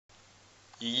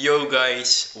Yo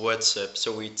guys, what's up?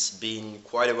 So it's been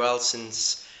quite a while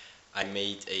since I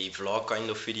made a vlog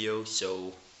kind of video,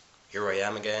 so here I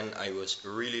am again. I was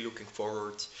really looking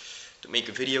forward to make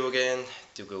a video again,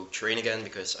 to go train again,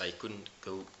 because I couldn't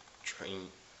go train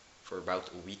for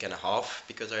about a week and a half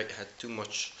because I had too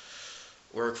much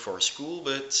work for school,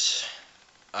 but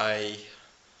I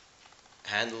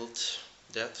handled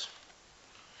that.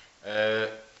 Uh,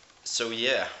 so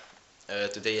yeah,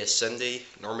 today is Sunday.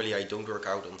 Normally I don't work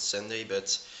out on Sunday,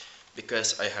 but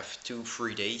because I have two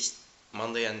free days,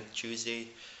 Monday and Tuesday,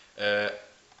 uh,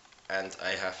 and I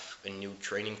have a new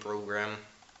training program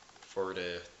for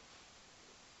the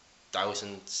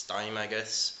thousandth time, I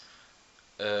guess.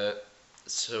 Uh,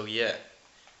 so yeah,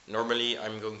 normally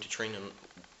I'm going to train on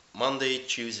Monday,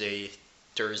 Tuesday,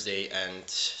 Thursday, and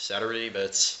Saturday,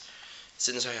 but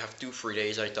since I have two free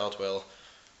days, I thought, well,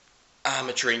 I'm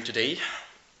gonna train today,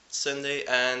 Sunday,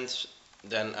 and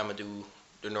then I'm gonna do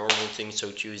the normal thing,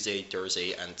 so Tuesday,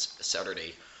 Thursday, and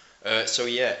Saturday. So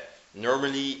yeah,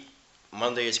 normally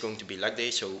Monday is going to be leg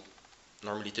day, so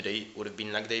normally today would have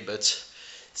been leg day, but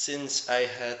since I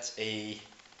had a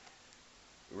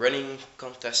running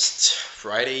contest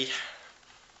Friday,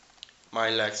 my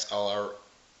legs are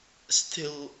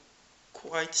still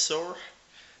quite sore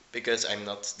because I'm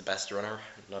not the best runner,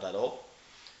 not at all.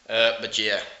 But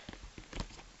yeah,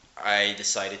 I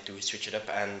decided to switch it up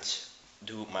and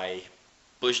do my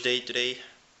push day today,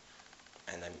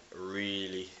 and I'm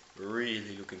really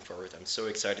looking forward. I'm so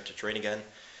excited to train again.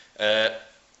 Uh,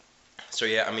 so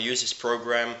yeah, I'm gonna use this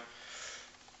program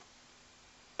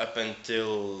up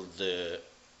until the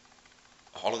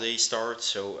holiday starts,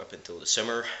 so up until the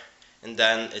summer, and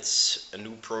then it's a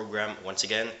new program once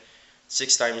again,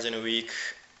 6 times in a week,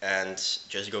 and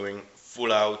just going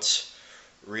full out.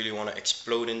 Really want to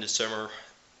explode in the summer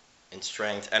in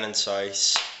strength and in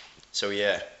size. So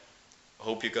yeah,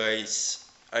 hope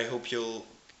I hope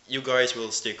you guys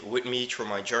will stick with me through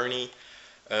my journey.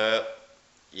 Uh,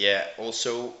 yeah,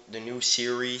 also the new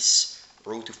series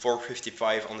Road to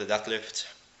 455 on the deadlift.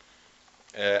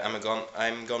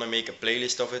 I'm gonna make a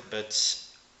playlist of it, but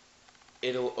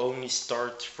it'll only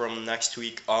start from next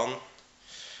week on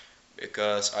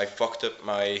because I fucked up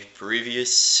my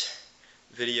previous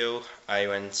video. I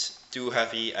went too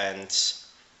heavy and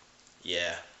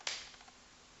yeah,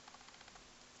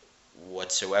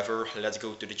 whatsoever. Let's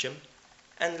go to the gym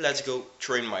and let's go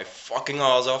train my fucking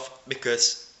ass off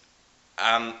because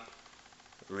I'm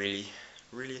really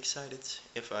excited,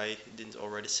 if I didn't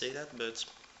already say that, but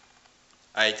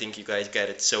I think you guys get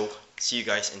it. So see you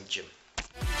guys in the gym.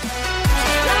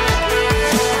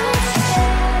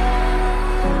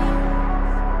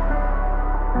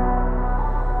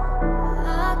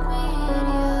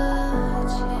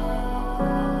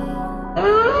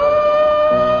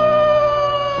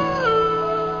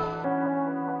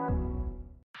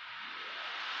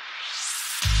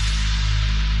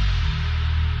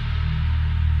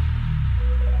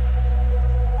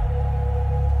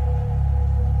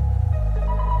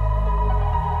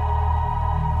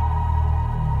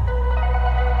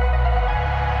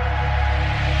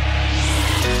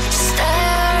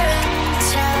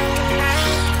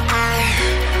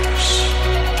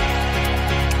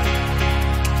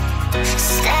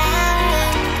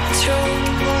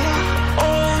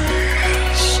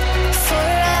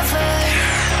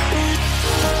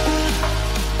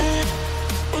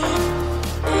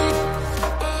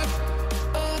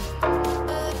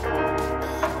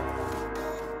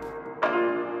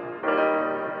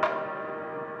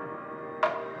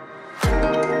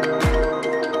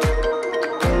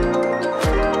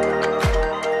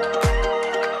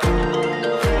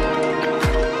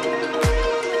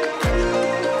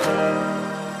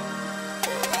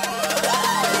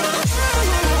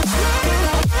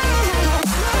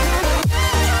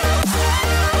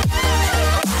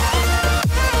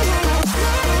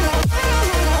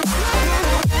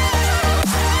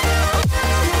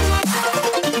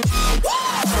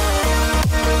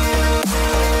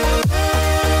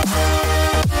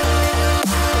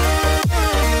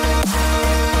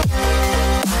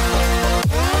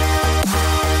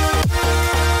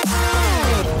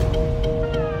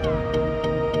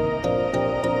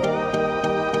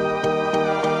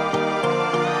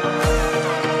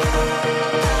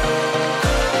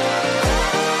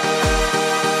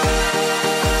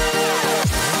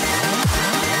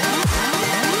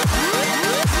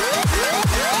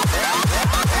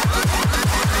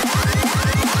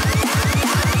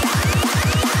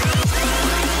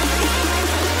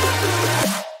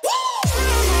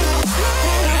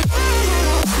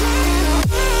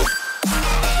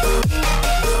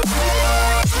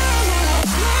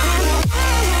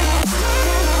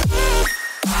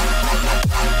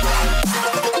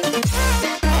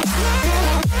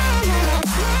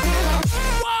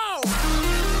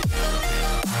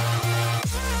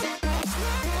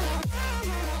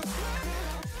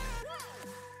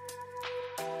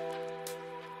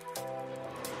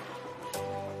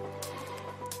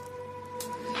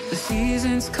 The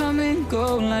seasons come and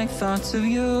go like thoughts of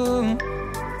you.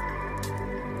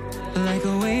 Like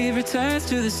a wave returns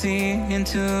to the sea,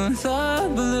 into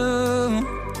the blue.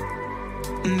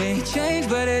 They change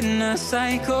but in a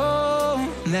cycle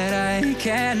that I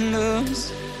can't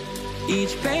lose.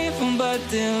 Each painful but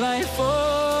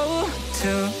delightful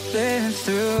to live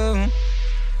through.